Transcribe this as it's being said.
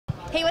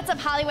Hey, what's up,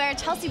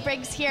 Hollywire? Chelsea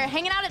Briggs here,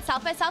 hanging out at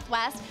South by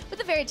Southwest with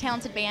a very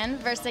talented band,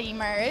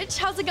 VersaEmerge.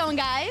 How's it going,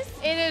 guys?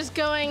 It is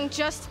going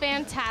just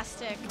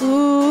fantastic.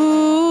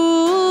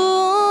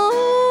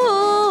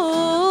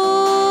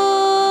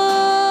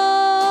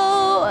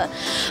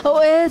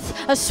 With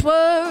a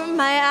swerve,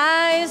 my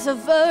eyes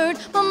avert,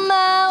 my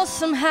mouth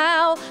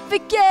somehow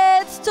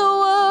forgets to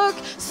work.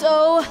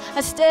 So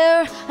I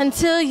stare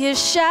until you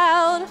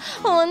shout,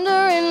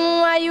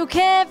 wondering why you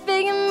can't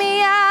figure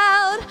me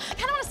out. I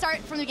kind of want to start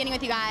from the beginning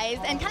with you guys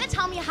and kind of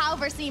tell me how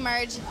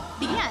VersaEmerge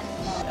began.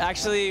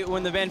 Actually,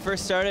 when the band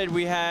first started,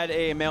 we had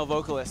a male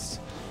vocalist.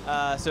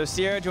 So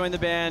Sierra joined the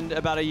band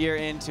about a year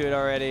into it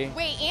already.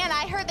 Wait, and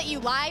I heard that you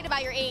lied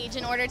about your age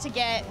in order to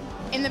get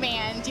in the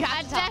band. You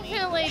have to tell me.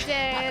 Definitely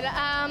did.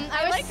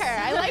 I like her.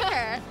 I like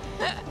her.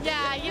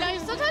 Yeah, you know,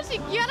 sometimes you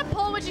gotta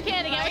pull what you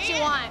can to get what you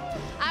want.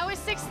 I was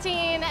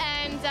 16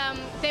 and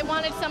they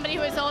wanted somebody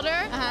who was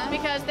older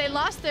because they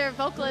lost their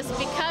vocalist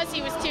because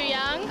he was too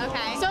young.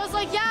 Okay. So I was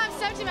like, yeah, I'm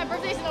 17, my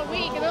birthday's in a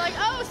week. And they're like,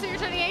 oh, so you're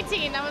turning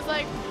 18. And I was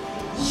like,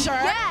 Sure.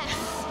 yes.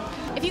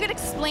 If you could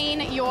explain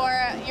your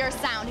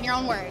sound in your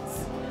own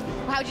words,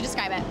 how would you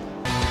describe it?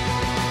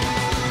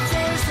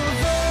 There's a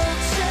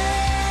vulture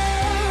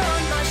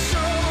on my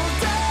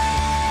shoulder,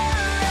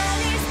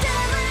 and he's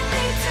telling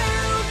me to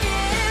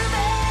give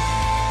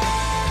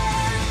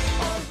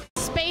in.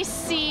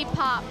 Spacey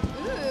pop.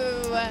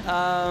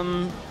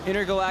 Ooh.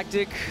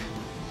 Intergalactic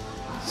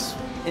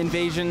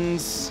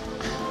invasions.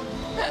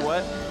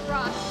 What?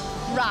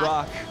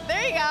 Rock.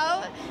 There you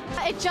go.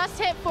 It just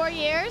hit 4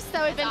 years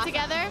that we've been awesome.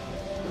 together.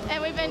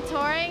 And we've been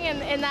touring,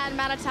 and in that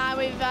amount of time,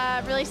 we've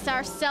released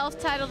our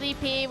self-titled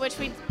EP, which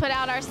we put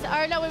out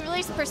we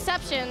released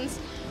Perceptions,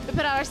 we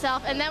put out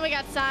ourselves, and then we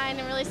got signed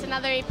and released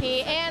another EP,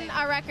 and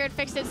our record,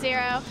 Fixed at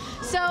Zero.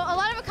 So a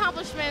lot of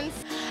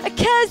accomplishments.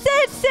 'Cause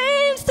it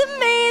seems to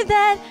me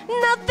that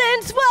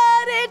nothing's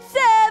what it's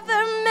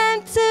ever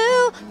meant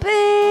to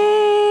be.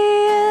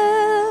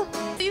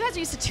 So you guys are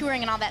used to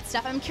touring and all that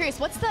stuff. I'm curious,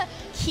 what's the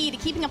key to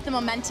keeping up the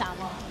momentum?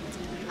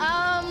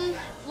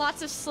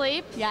 Lots of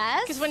sleep.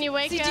 Yes? Because when you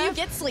wake up... Do you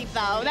get sleep,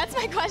 though? That's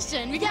my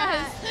question.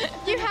 Yeah.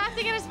 You have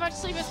to get as much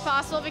sleep as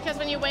possible because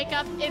when you wake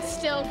up, it's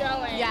still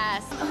going.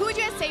 Yes. Who would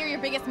you guys say are your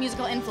biggest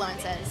musical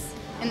influences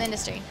in the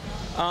industry?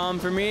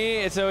 For me,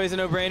 it's always a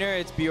no-brainer.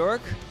 It's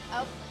Bjork.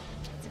 Oh,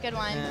 it's a good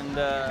one.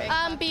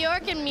 And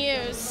Bjork and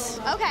Muse.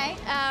 Okay.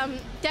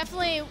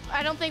 Definitely,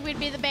 I don't think we'd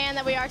be the band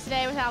that we are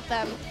today without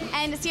them.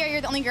 And Sierra, you're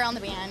the only girl in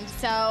the band,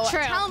 so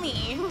True. tell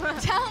me,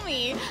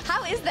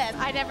 how is this?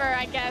 I never,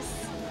 I guess,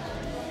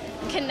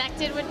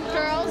 connected with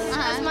girls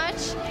as much.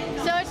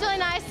 So it's really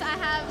nice. I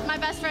have, my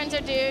best friends are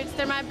dudes,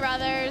 they're my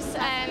brothers,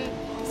 and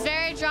it's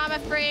very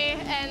drama-free,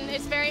 and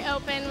it's very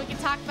open. We can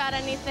talk about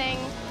anything.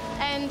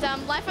 And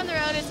life on the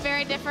road is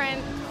very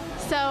different.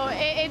 So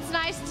it's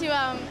nice to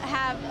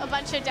have a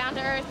bunch of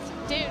down-to-earth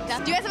dudes.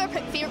 Do you guys have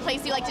a favorite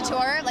place you like to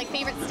tour? Like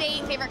favorite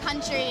state, favorite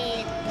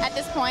country at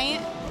this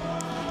point?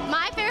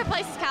 My favorite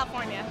place is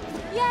California.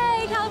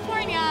 Yay,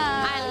 California!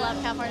 I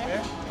love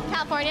California.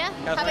 California?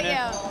 How about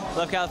you?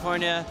 Love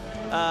California.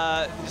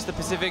 Just the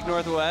Pacific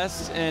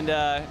Northwest and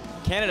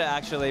Canada,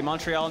 actually.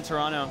 Montreal and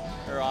Toronto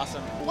are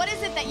awesome. What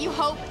is it that you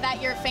hope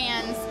that your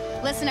fans,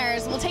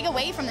 listeners, will take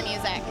away from the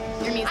music,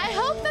 your music? I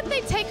hope that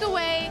they take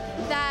away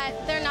that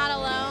they're not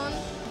alone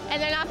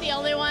and they're not the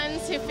only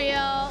ones who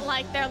feel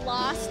like they're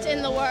lost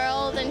in the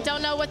world and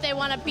don't know what they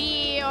want to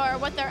be or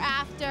what they're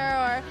after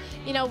or,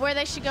 you know, where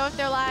they should go with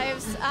their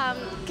lives.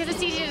 Because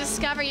it's easy to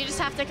discover. You just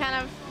have to kind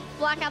of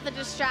block out the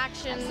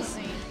distractions.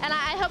 Absolutely. And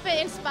I hope it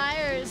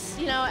inspires,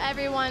 you know,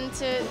 everyone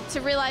to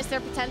realize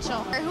their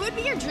potential. Or who would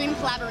be your dream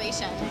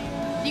collaboration,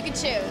 if you could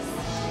choose?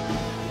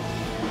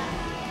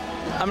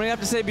 I'm gonna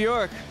have to say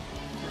Bjork.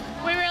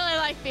 We really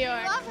like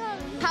Bjork. Love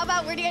him. How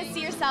about where do you guys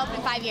see yourself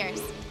in 5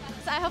 years?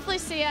 So I hopefully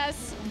see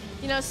us,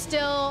 you know,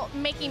 still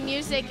making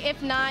music,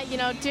 if not, you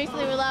know, doing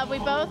something we love. We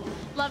both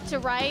love to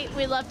write.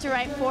 We love to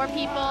write for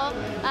people.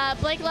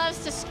 Blake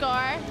loves to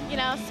score, you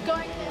know,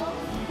 scoring films.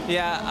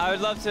 Yeah, I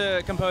would love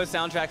to compose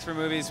soundtracks for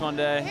movies one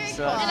day. Very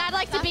So. cool. And I'd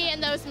like to be in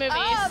those movies.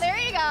 Oh, there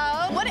you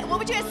go. What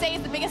would you guys say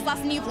is the biggest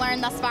lesson you've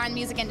learned thus far in the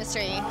music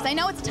industry? Because I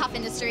know it's a tough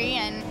industry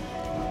and...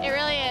 It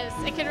really is.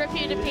 It could rip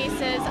you to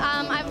pieces.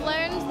 I've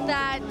learned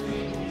that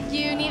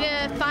you need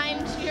to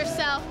find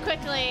yourself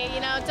quickly.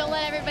 You know, don't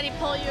let everybody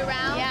pull you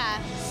around.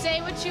 Yeah.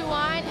 Say what you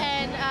want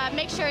and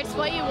make sure it's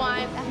what you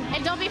want.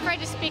 And don't be afraid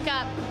to speak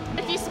up.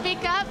 If you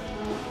speak up,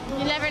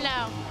 you never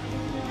know.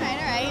 All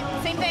right.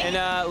 Same thing.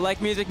 And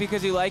like music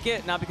because you like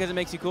it, not because it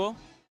makes you cool.